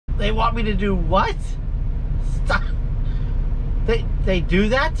They want me to do what? Stop. They do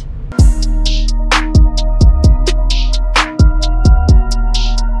that?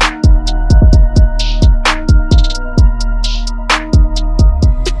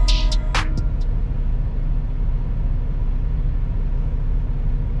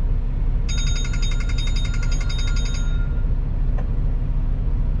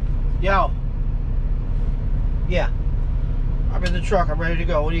 Yo. Yeah. I'm in the truck. I'm ready to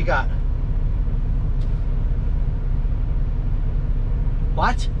go. What do you got?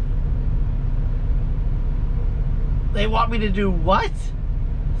 What? They want me to do what?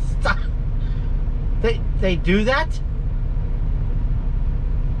 Stop. They do that?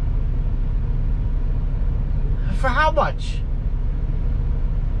 For how much?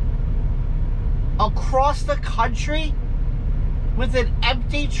 Across the country? With an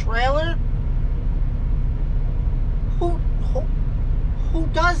empty trailer? Who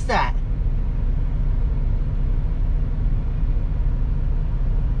does that?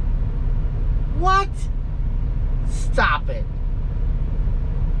 What? Stop it.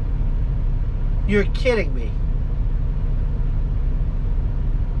 You're kidding me.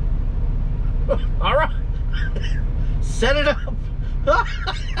 All right. Set it up.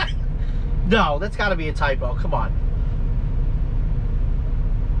 No, that's got to be a typo. Come on.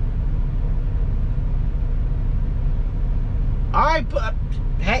 All right,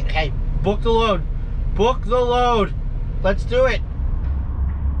 hey, book the load. Book the load. Let's do it.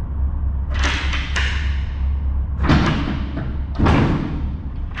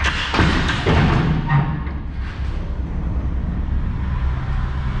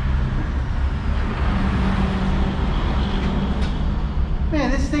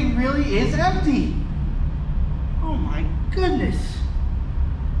 Man, this thing really is empty. Oh my goodness.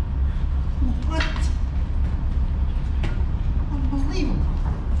 What? Unbelievable.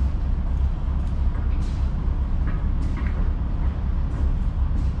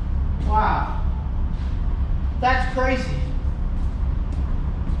 Wow. That's crazy.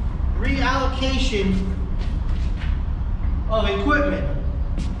 Reallocation of equipment.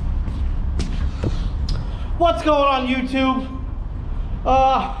 What's going on, YouTube?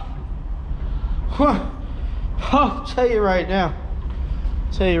 I'll tell you right now.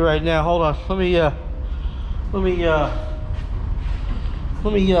 Hold on. Let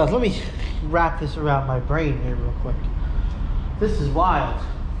me wrap this around my brain here real quick. This is wild.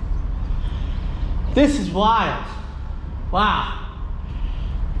 Wow.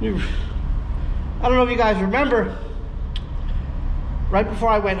 I don't know if you guys remember, right before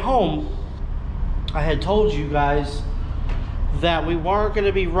I went home, I had told you guys that we weren't going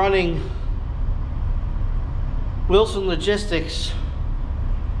to be running Wilson Logistics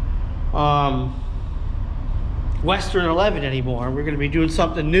Western 11 anymore. We're going to be doing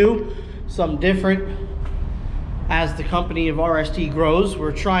something new, something different. As the company of RST grows,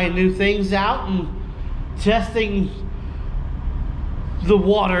 we're trying new things out and testing the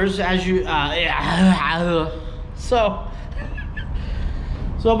waters as you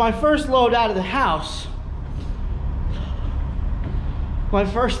so my first load out of the house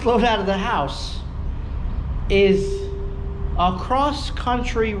is a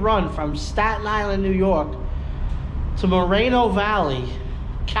cross-country run from Staten Island, New York to Moreno Valley,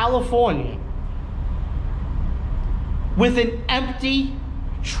 California, with an empty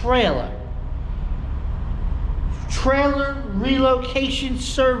trailer. Trailer relocation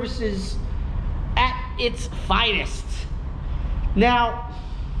services at its finest. Now,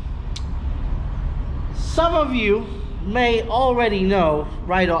 some of you may already know,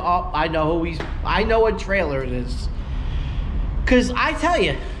 right? I know what trailer it is. Because I tell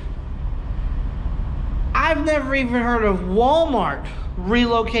you, I've never even heard of Walmart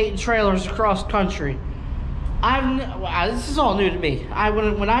relocating trailers across country. This is all new to me.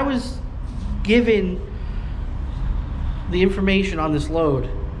 When I was given the information on this load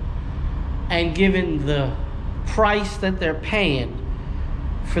and given the price that they're paying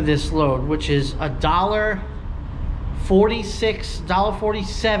for this load, which is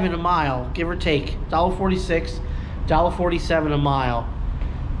 $1.47 a mile, give or take, $1.46, $1.47 a mile.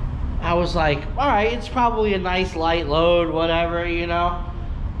 I was like, all right, it's probably a nice light load, whatever, you know.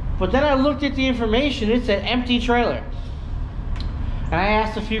 But then I looked at the information. It's an empty trailer. And I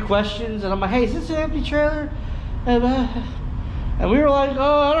asked a few questions, and I'm like, hey, is this an empty trailer? And we were like,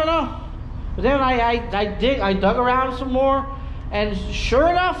 oh, I don't know. But then I dug around some more, and sure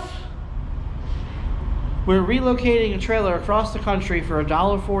enough, we're relocating a trailer across the country for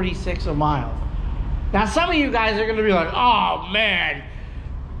 $1.46 a mile. Now, some of you guys are going to be like, oh, man,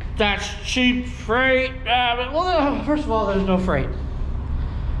 that's cheap freight. Well, first of all, there's no freight.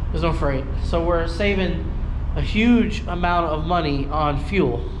 There's no freight. So we're saving a huge amount of money on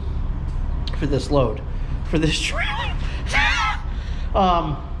fuel for this load, for this trailer.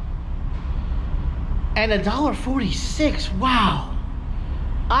 And $1.46. Wow.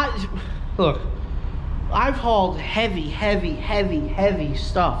 Look, I've hauled heavy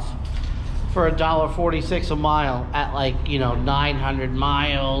stuff for $1.46 a mile at, like, you know, 900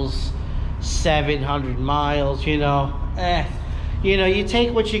 miles, 700 miles, you know. You know, you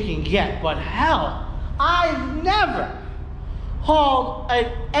take what you can get. But hell, I've never hauled an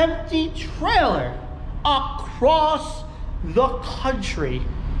empty trailer across the country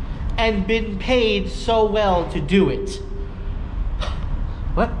and been paid so well to do it.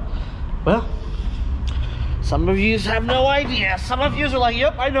 What? Well, some of you have no idea. Some of you are like,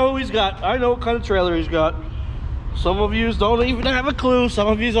 yep, I know who he's got. I know what kind of trailer he's got. Some of you don't even have a clue. Some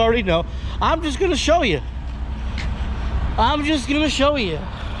of you already know. I'm just going to show you. I'm just going to show you.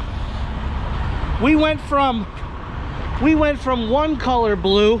 We went from one color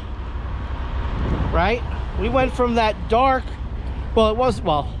blue, right? We went from that dark,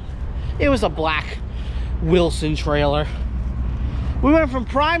 it was a black Wilson trailer. We went from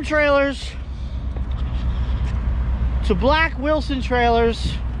prime trailers to black Wilson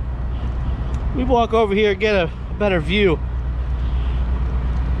trailers. We walk over here, get a better view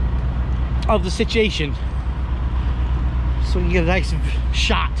of the situation, so we can get a nice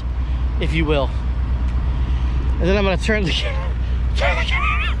shot, if you will. And then I'm going to turn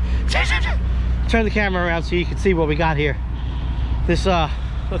the camera around so you can see what we got here. This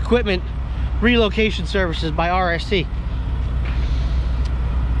equipment relocation services by RST.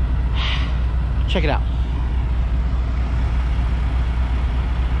 Check it out.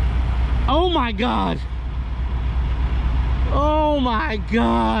 Oh my God. Oh my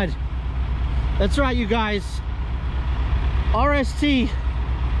God. That's right, you guys. RST,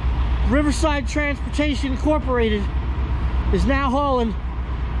 Riverside Transportation Incorporated, is now hauling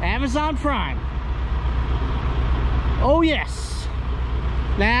Amazon Prime. Oh yes.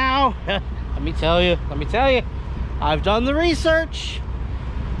 Now, let me tell you, I've done the research,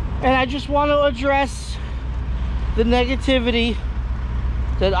 and I just want to address the negativity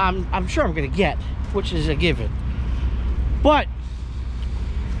that I'm sure I'm gonna get, which is a given. But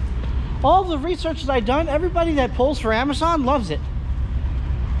all the research that I've done, everybody that pulls for Amazon loves it.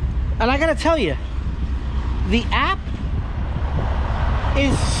 And I gotta tell you, the app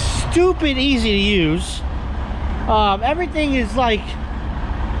is stupid easy to use. Everything is like,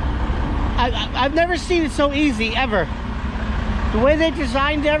 I've never seen it so easy ever. The way they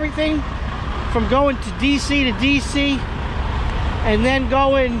designed everything, from going to DC to DC, and then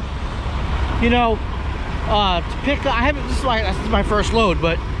going, you know, to pick up. This is my first load,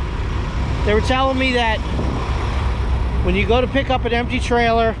 but they were telling me that when you go to pick up an empty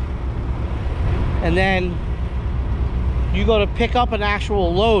trailer, and then you go to pick up an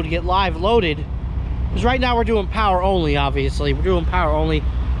actual load, get live loaded, because right now we're doing power only, obviously. We're doing power only,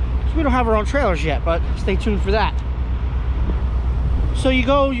 because we don't have our own trailers yet, but stay tuned for that. So you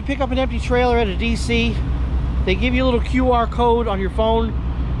go, you pick up an empty trailer at a DC, they give you a little QR code on your phone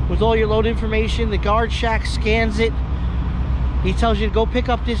with all your load information. The guard shack scans it. He tells you to go pick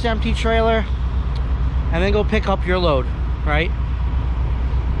up this empty trailer and then go pick up your load, right?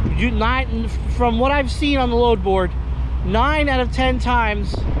 From what I've seen on the load board, 9 out of 10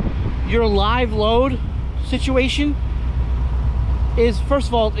 times your live load situation is, first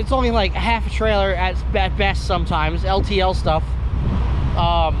of all, it's only like half a trailer at best sometimes, LTL stuff.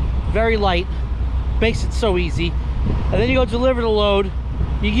 Very light, makes it so easy. And then you go deliver the load,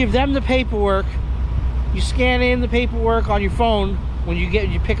 you give them the paperwork, you scan in the paperwork on your phone when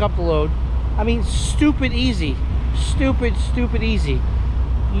you pick up the load. I mean, stupid easy. Stupid easy.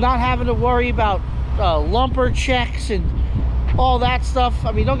 Not having to worry about lumper checks and all that stuff.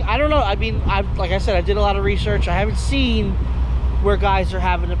 I mean, I don't know. I mean, like I said, I did a lot of research. I haven't seen where guys are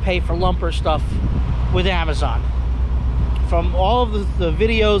having to pay for lumper stuff with Amazon. From all of the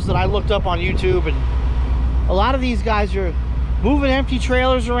videos that I looked up on YouTube, and a lot of these guys are moving empty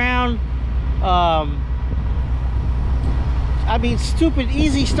trailers around. I mean, stupid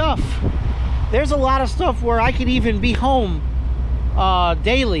easy stuff. There's a lot of stuff where I could even be home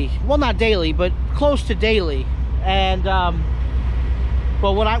daily. Well, not daily, but close to daily. And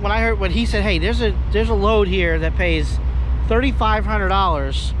but when he said, hey, there's a load here that pays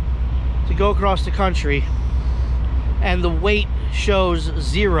 $3,500 to go across the country, and the weight shows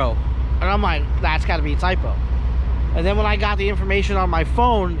 0, and I'm like, that's got to be a typo. And then when I got the information on my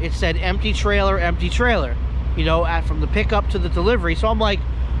phone, it said empty trailer, you know, from the pickup to the delivery. So I'm like,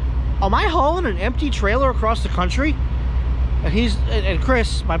 am I hauling an empty trailer across the country? And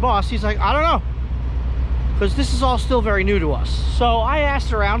Chris, my boss, he's like, I don't know, because this is all still very new to us. So I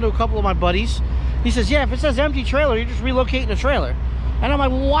asked around to a couple of my buddies. He says, yeah, if it says empty trailer, you're just relocating a trailer. And I'm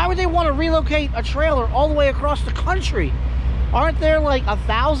like, well, why would they want to relocate a trailer all the way across the country? Aren't there like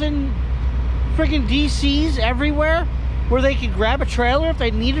 1,000 freaking DCs everywhere where they could grab a trailer if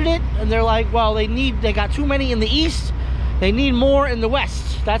they needed it? And they're like, well, they got too many in the east. They need more in the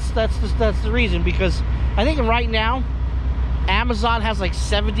west. That's the reason, because I think right now Amazon has like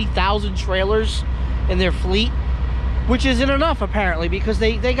 70,000 trailers in their fleet, which isn't enough apparently, because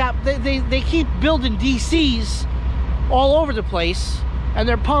they keep building DCs all over the place, and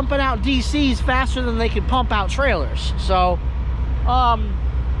they're pumping out DCs faster than they can pump out trailers. So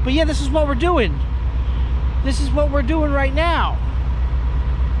but yeah, this is what we're doing. This is what we're doing right now.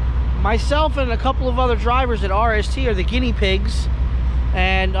 Myself and a couple of other drivers at RST are the guinea pigs,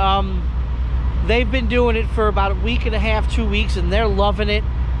 and they've been doing it for about a week and a half, 2 weeks, and they're loving it.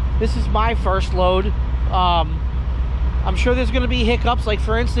 This is my first load. I'm sure there's going to be hiccups. Like,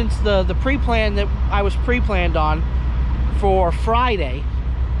 for instance, the pre-plan that I was pre-planned on for Friday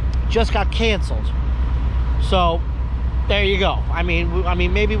just got canceled. So there you go. I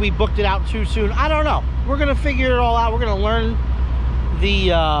mean, maybe we booked it out too soon. I don't know. We're going to figure it all out. We're going to learn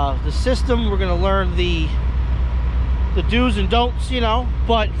the system. We're going to learn the do's and don'ts, you know.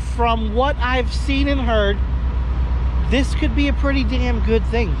 But from what I've seen and heard, this could be a pretty damn good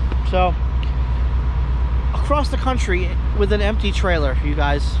thing. So across the country with an empty trailer, you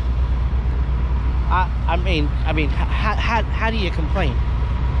guys. I mean, how do you complain?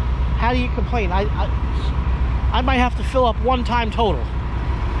 How do you complain? I might have to fill up one time total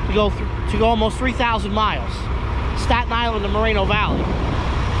to go almost 3,000 miles, Staten Island to Moreno Valley.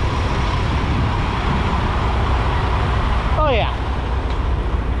 Oh yeah,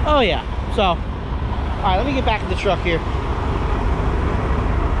 oh yeah. So, all right, let me get back in the truck here.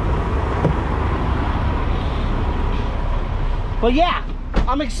 But yeah,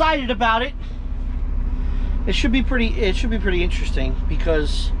 I'm excited about it. It should be pretty interesting,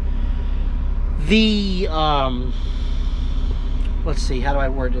 because the let's see, how do I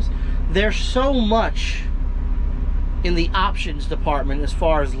word this? There's so much in the options department as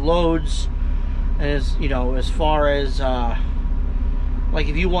far as loads, as you know, as far as like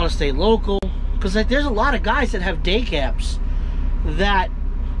if you want to stay local, because like, there's a lot of guys that have day cabs that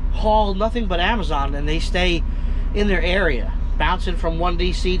haul nothing but Amazon, and they stay in their area, bouncing from one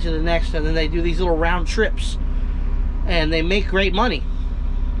DC to the next, and then they do these little round trips, and they make great money.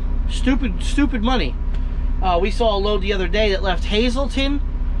 Stupid money. We saw a load the other day that left Hazleton,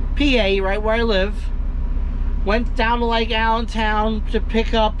 PA, right where I live, went down to like Allentown to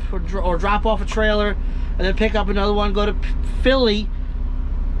pick up or drop off a trailer, and then pick up another one, go to Philly,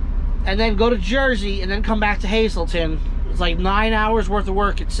 and then go to Jersey, and then come back to Hazleton. It's like 9 hours worth of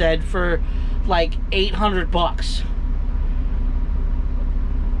work, it said, for like $800.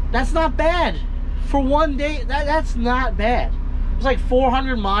 That's not bad for one day. That's not bad. It's like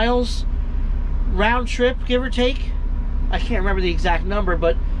 400 miles round trip, give or take. I can't remember the exact number,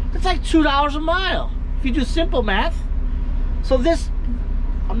 but it's like $2 a mile if you do simple math. So this,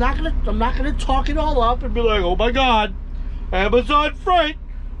 I'm not gonna talk it all up and be like, oh my God, Amazon freight,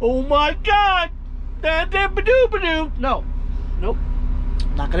 oh my God, no, nope,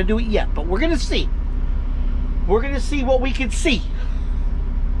 I'm not gonna do it yet, but we're gonna see. We're gonna see what we can see.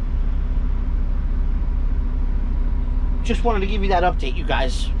 Just wanted to give you that update, you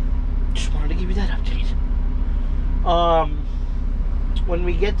guys. Just wanted to give you that update. When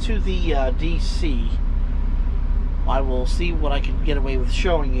we get to the DC, I will see what I can get away with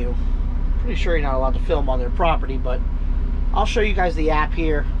showing you. Pretty sure you're not allowed to film on their property, but I'll show you guys the app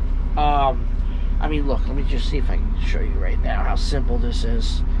here. I mean, look, let me just see if I can show you right now how simple this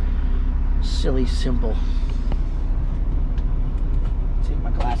is. Silly simple. Take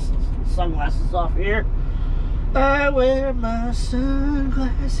my sunglasses off here. I wear my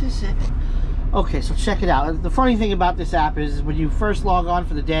sunglasses. Okay, so check it out. The funny thing about this app is when you first log on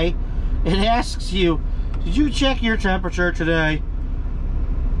for the day, it asks you, did you check your temperature today?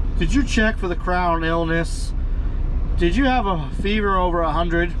 Did you check for the crown illness? Did you have a fever over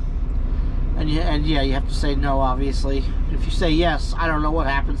 100? And yeah, you have to say no, obviously. If you say yes, I don't know what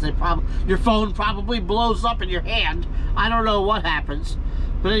happens. Your phone probably blows up in your hand. I don't know what happens.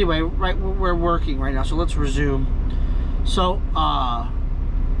 But anyway, right, we're working right now, so let's resume. So,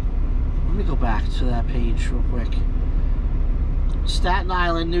 let me go back to that page real quick. Staten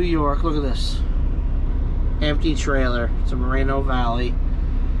Island, New York. Look at this. Empty trailer. It's a Moreno Valley.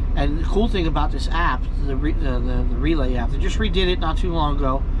 And the cool thing about this app, the Relay app, they just redid it not too long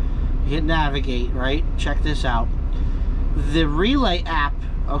ago. You hit navigate, right? Check this out. The Relay app,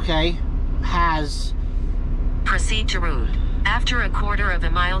 okay, has... Proceed to route. After a quarter of a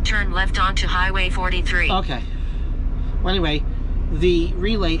mile, turn left onto Highway 43. Okay. Well, anyway, the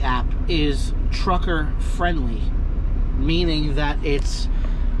Relay app is trucker friendly, meaning that it's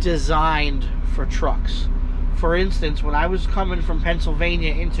designed for trucks. For instance, when I was coming from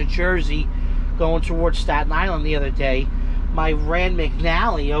Pennsylvania into Jersey, going towards Staten Island the other day, my Rand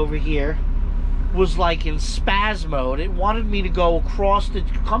McNally over here was like in spaz mode. It wanted me to go across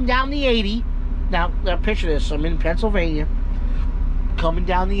come down the 80. Now picture this, I'm in Pennsylvania, coming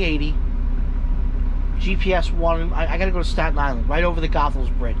down the 80. GPS wanted, I gotta go to Staten Island, right over the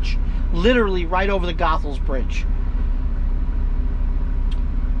Goethals Bridge. Literally right over the Goethals Bridge.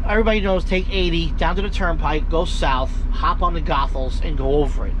 Everybody knows, take 80 down to the turnpike, go south, hop on the Goethals, and go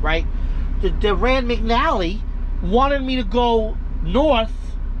over it, right? The Rand McNally wanted me to go north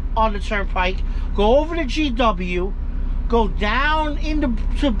on the turnpike, go over to GW, go down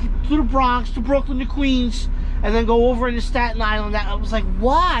to the Bronx, to Brooklyn, to Queens, and then go over into Staten Island. I was like,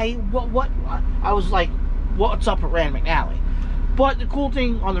 why? What? I was like, what's up with Rand McNally? But the cool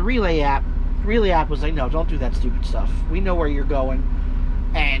thing on the Relay app was like, no, don't do that stupid stuff. We know where you're going.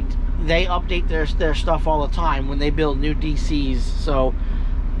 And they update their stuff all the time when they build new DCs. So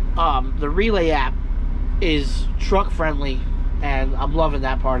the Relay app is truck friendly, and I'm loving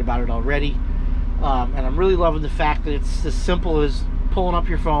that part about it already. And I'm really loving the fact that it's as simple as pulling up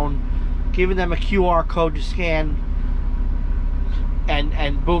your phone, giving them a QR code to scan,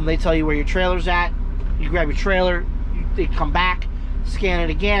 and boom, they tell you where your trailer's at. You grab your trailer, they come back, scan it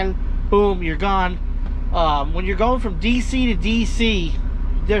again, boom, you're gone. When you're going from DC to DC,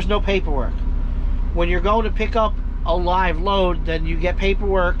 there's no paperwork. When you're going to pick up a live load, then you get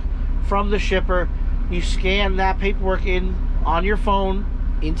paperwork from the shipper. You scan that paperwork in on your phone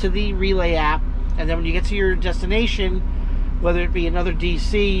into the Relay app, and then when you get to your destination, whether it be another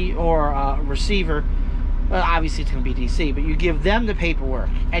DC or a receiver, well, obviously it's going to be DC, but you give them the paperwork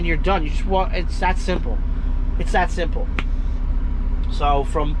and you're done. You just walk. It's that simple. It's that simple. So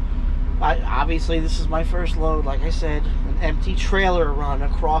obviously this is my first load, like I said, an empty trailer run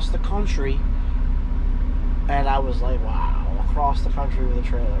across the country, and I was like, wow, across the country with a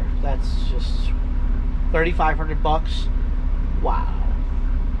trailer. That's just $3,500. Wow.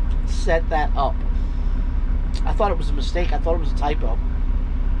 Set that up. I thought it was a mistake. I thought it was a typo.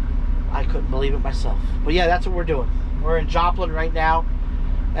 I couldn't believe it myself. But yeah, that's what we're doing. We're in Joplin right now,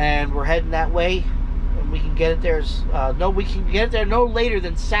 and we're heading that way. And we can get it there. We can get it there no later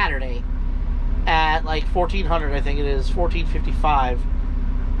than Saturday at like 1400. I think it is 14:55.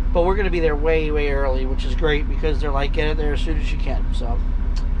 But we're gonna be there way early, which is great because they're like, get it there as soon as you can. So,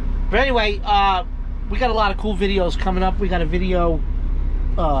 but anyway, we got a lot of cool videos coming up. We got a video.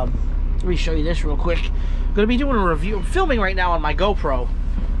 Let me show you this real quick. I'm going to be doing a review. I'm filming right now on my GoPro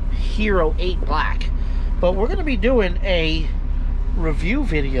Hero 8 Black. But we're going to be doing a review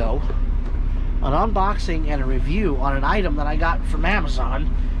video, an unboxing and a review on an item that I got from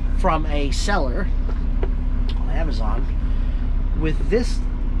Amazon, from a seller on Amazon, with this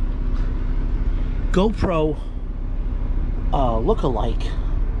GoPro look-alike.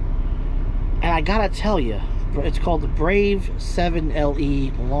 And I got to tell you, it's called the Brave 7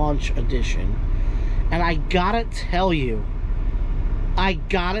 LE Launch Edition. And I gotta tell you,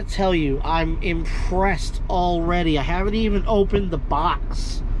 I'm impressed already. I haven't even opened the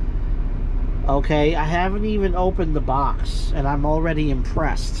box. Okay, I haven't even opened the box, and I'm already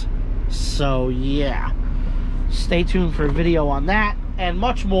impressed. So yeah, stay tuned for a video on that and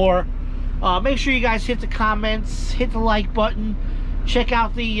much more. Make sure you guys hit the comments, hit the like button, check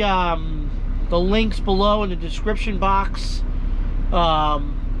out the links below in the description box.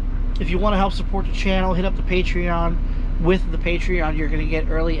 If you want to help support the channel, hit up the Patreon. With the Patreon, you're going to get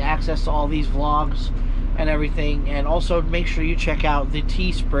early access to all these vlogs and everything. And also make sure you check out the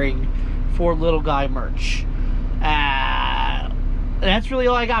Teespring for Little Guy merch. That's really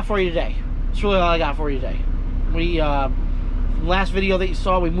all I got for you today. Last video that you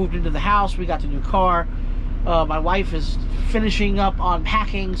saw, we moved into the house. We got the new car. My wife is finishing up on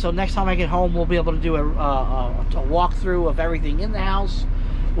packing, so next time I get home, we'll be able to do a walkthrough of everything in the house.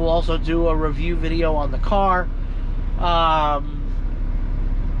 We'll also do a review video on the car.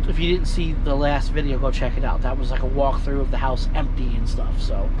 If you didn't see the last video, go check it out. That was like a walkthrough of the house empty and stuff,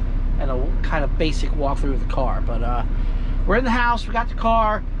 so, and a kind of basic walkthrough of the car. But we're in the house, we got the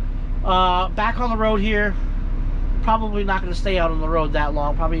car, back on the road here. Probably not going to stay out on the road that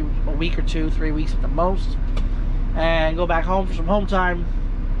long, probably a week or 2, 3 weeks at the most, and go back home for some home time.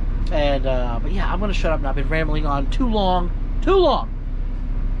 And but yeah, I'm going to shut up now. I've been rambling on too long.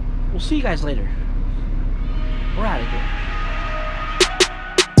 We'll see you guys later. We're out of here.